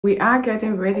We are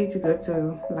getting ready to go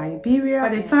to Liberia. By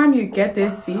the time you get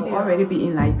this video, I'll already be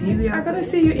in Liberia. I'm gonna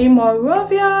see you in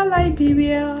Monrovia,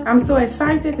 Liberia. I'm so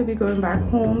excited to be going back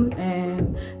home,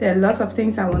 and there are lots of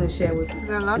things I want to share with you.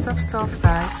 There are lots of stuff,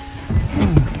 guys.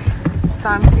 It's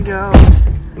time to go.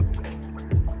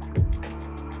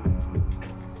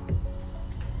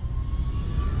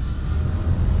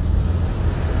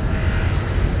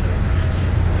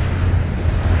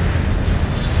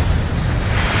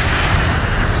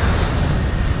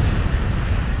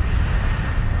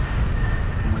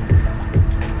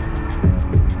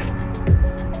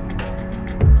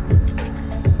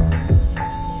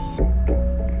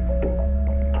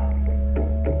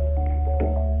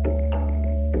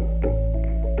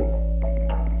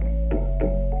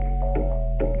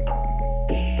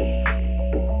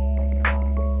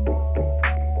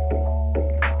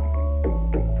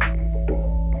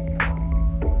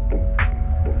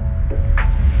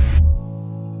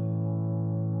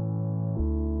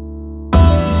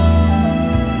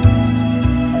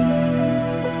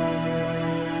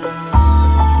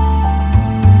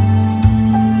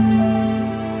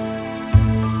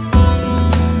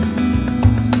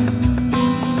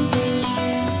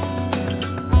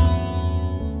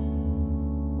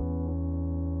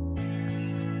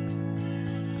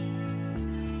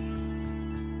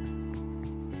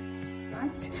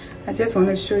 I just want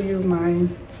to show you my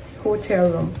hotel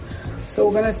room. So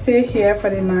we're gonna stay here for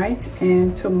the night,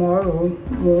 and tomorrow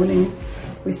morning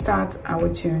we start our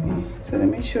journey. So let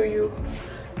me show you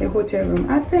the hotel room.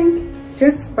 I think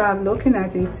just by looking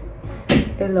at it,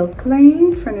 it looks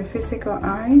clean. From the physical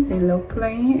eyes, it looks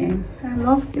clean, and I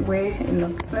love the way it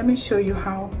looks. Let me show you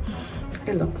how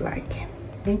it looks like.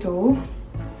 Into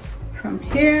from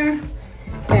here,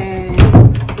 and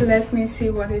let me see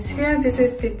what is here. This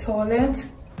is the toilet.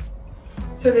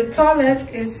 So the toilet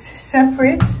is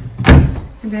separate,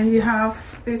 and then you have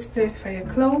this place for your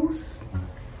clothes.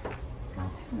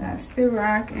 That's the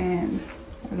rack and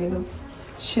a little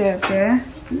shelf there.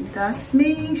 That's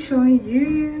me showing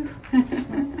you.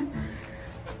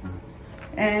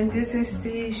 And this is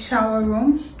the shower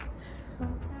room.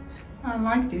 I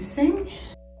like this thing.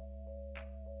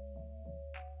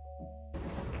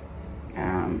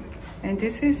 And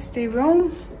this is the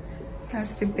room.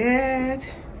 That's the bed.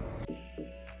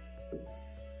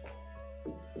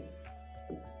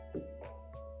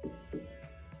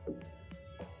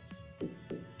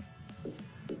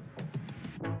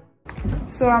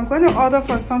 So I'm going to order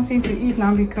for something to eat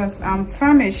now because I'm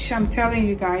famished. I'm telling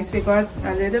you guys, they got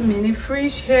a little mini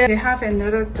fridge here. They have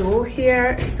another door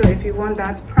here, so if you want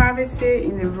that privacy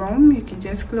in the room, you can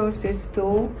just close this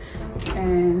door.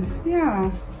 And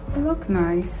yeah, it look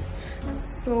nice.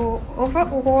 So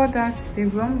overall, that's the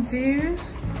room view,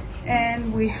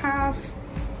 and we have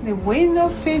the window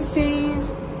facing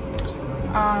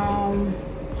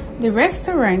the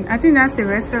restaurant. I think that's the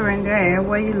restaurant there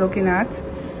where you're looking at.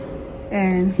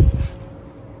 And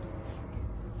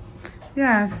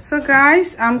yeah, so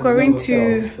guys, we're going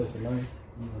to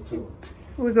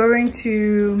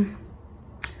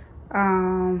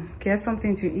get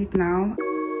something to eat now.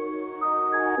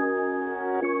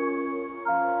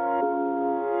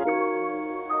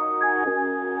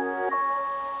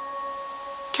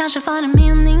 Kanske var det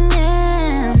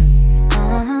meningen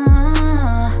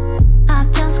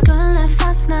att jag skulle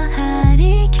fastna här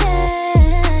ikväll.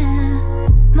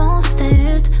 Måste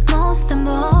ut, måste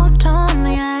bort, ta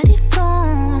mig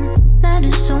härifrån. När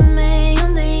du såg mig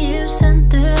under ljusen,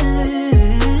 du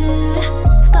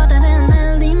startade en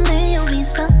eld i mig och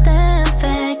visade en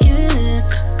väg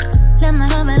ut.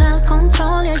 Lämnar över all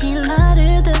kontroll, jag gillar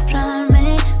hur du rör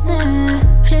mig nu.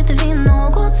 Flyter vi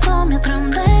något som jag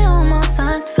drömde om och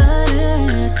sagt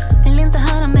förut. Vill inte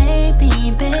höra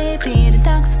baby, baby, det är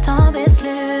dags att ta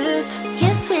beslut.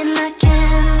 Yes, sweet like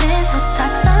candy, så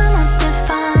tacksam att du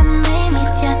fann mig.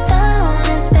 Mitt hjärta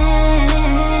håller space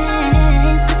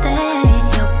för dig.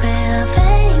 Jag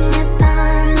behöver inget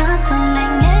annat så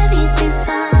länge vi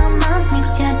tillsammans.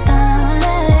 Mitt hjärta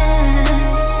håller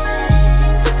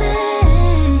för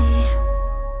dig.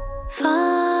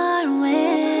 Far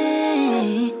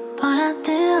away, bara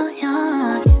du och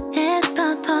jag. Ett bra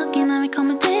tag innan vi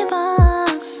kommer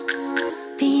tillbaks.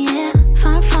 Vi är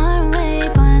far, far away,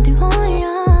 bara du och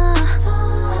jag.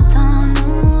 Tar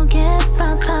nog ett bra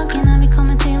tag innan vi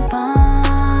kommer tillbaks.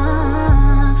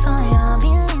 Så jag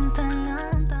vill inte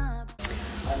landa.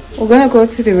 We're gonna go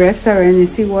to the restaurant and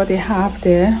see what they have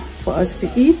there for us to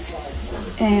eat.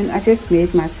 And I just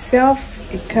made myself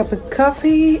a cup of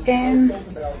coffee and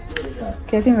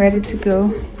getting ready to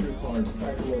go.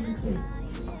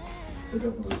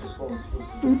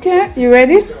 Okay, you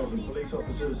ready?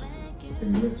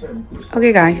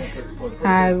 Okay guys,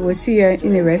 I will see you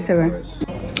in the restaurant.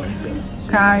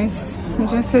 Guys, I'm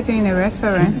just sitting in the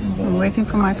restaurant. I'm waiting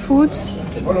for my food.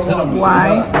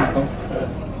 Why?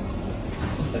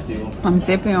 I'm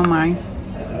sipping on my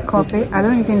coffee. I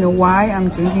don't even know why I'm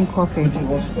drinking coffee.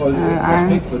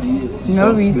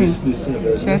 No reason,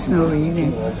 just no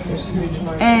reason.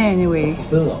 Anyway,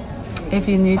 if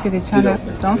you're new to the channel,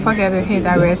 don't forget to hit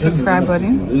that red subscribe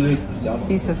button.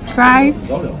 Please subscribe,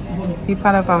 be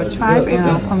part of our tribe and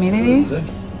our community.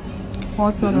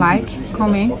 Also like,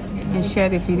 comment and share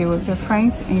the video with your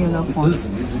friends and your loved ones.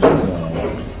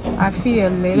 I feel a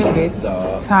little bit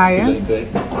tired.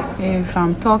 If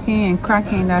I'm talking and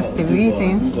cracking, that's the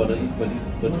reason.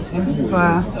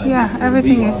 But yeah,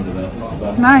 everything is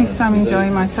nice. I'm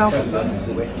enjoying myself.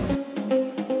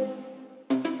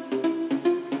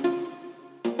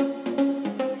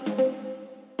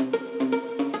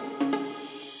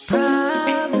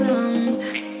 Problems.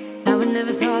 I would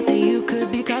never thought that you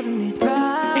could be causing these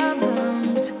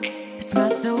problems. It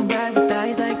smells so bright with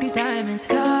eyes like these diamonds.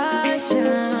 Caution.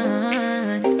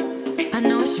 I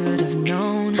know I should have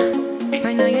known.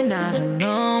 Right now you're not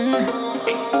alone.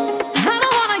 I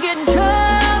don't wanna get in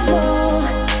trouble.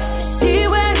 See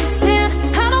where you stand.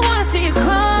 I don't wanna see you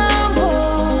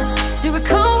crumble. To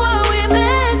recall what we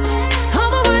meant. All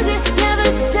the words you never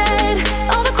said.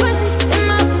 All the questions in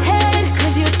my head.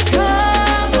 Cause you're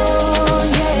trouble,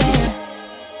 yeah.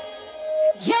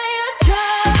 Yeah, you're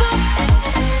trouble.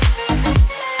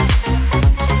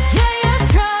 Yeah, you're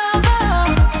trouble.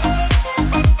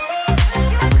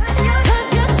 Cause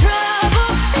you're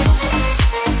trouble.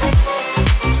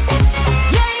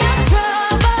 Yeah, you're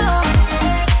trouble.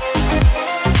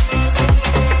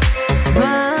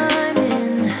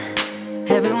 Running.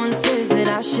 Everyone says that I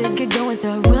should get going,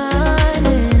 start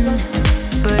running.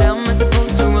 But how am I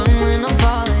supposed to run when I'm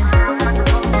falling?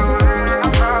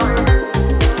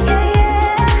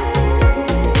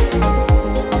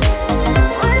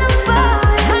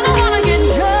 I don't wanna get in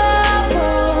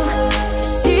trouble.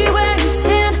 See where you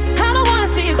stand. I don't wanna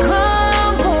see you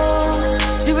crumble.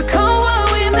 To recall what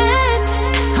we meant.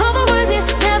 All the words you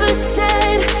never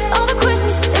said. All the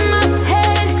questions in my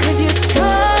head. Cause you're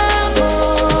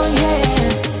trouble, yeah.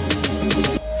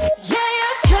 Yeah,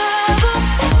 you're trouble.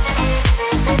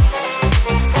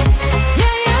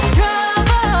 Yeah, you're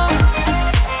trouble.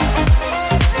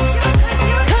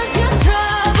 Cause you're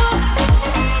trouble.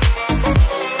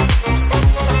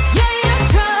 Yeah, you're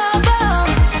trouble.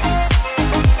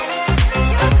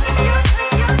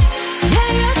 Yeah,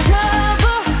 you're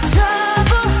trouble,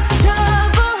 trouble,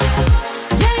 trouble.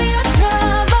 Yeah, you're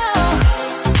trouble.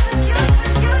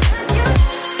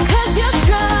 Cause you're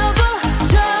trouble,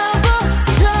 trouble,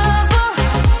 trouble.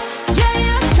 Yeah,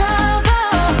 you're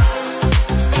trouble.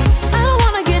 I don't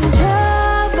wanna get in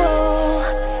trouble.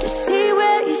 To see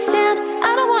where you stand. I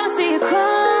don't wanna see you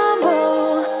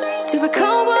crumble. To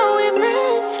recall what we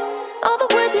meant. All the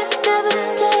words you never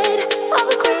said. All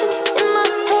the questions in my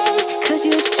head. Cause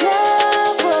you're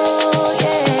trouble,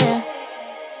 yeah.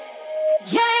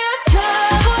 Yeah, you're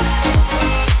trouble.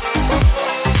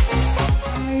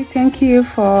 Thank you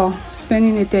for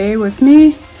spending the day with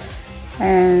me,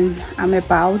 and I'm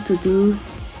about to do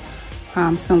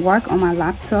some work on my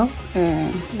laptop,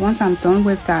 and once I'm done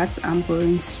with that, I'm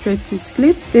going straight to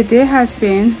sleep. The day has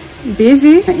been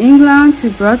busy. From England to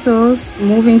Brussels,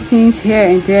 moving things here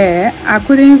and there. I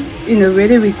couldn't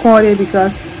really record it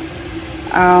because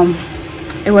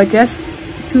it was just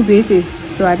too busy,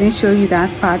 so I didn't show you that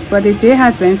part. But the day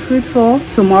has been fruitful.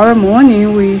 Tomorrow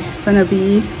morning we're gonna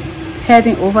be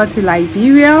heading over to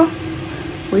Liberia,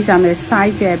 which I'm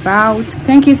excited about.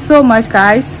 Thank you so much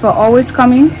guys for always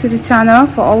coming to the channel,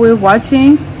 for always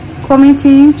watching,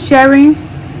 commenting, sharing,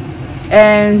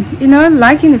 and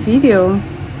liking the video.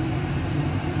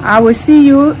 I will see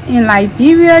you in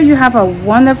Liberia. You have a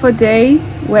wonderful day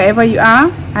wherever you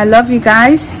are. I love you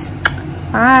guys.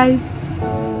 Bye.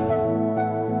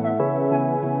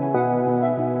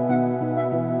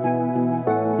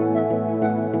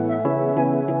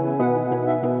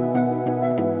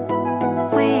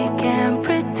 We can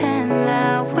pretend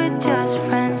that we're just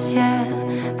friends, yeah.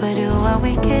 But who are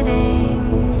we kidding?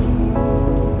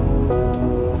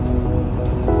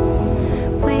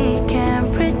 We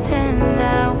can pretend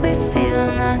that we feel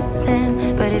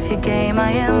nothing. But if you're game,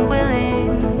 I am willing.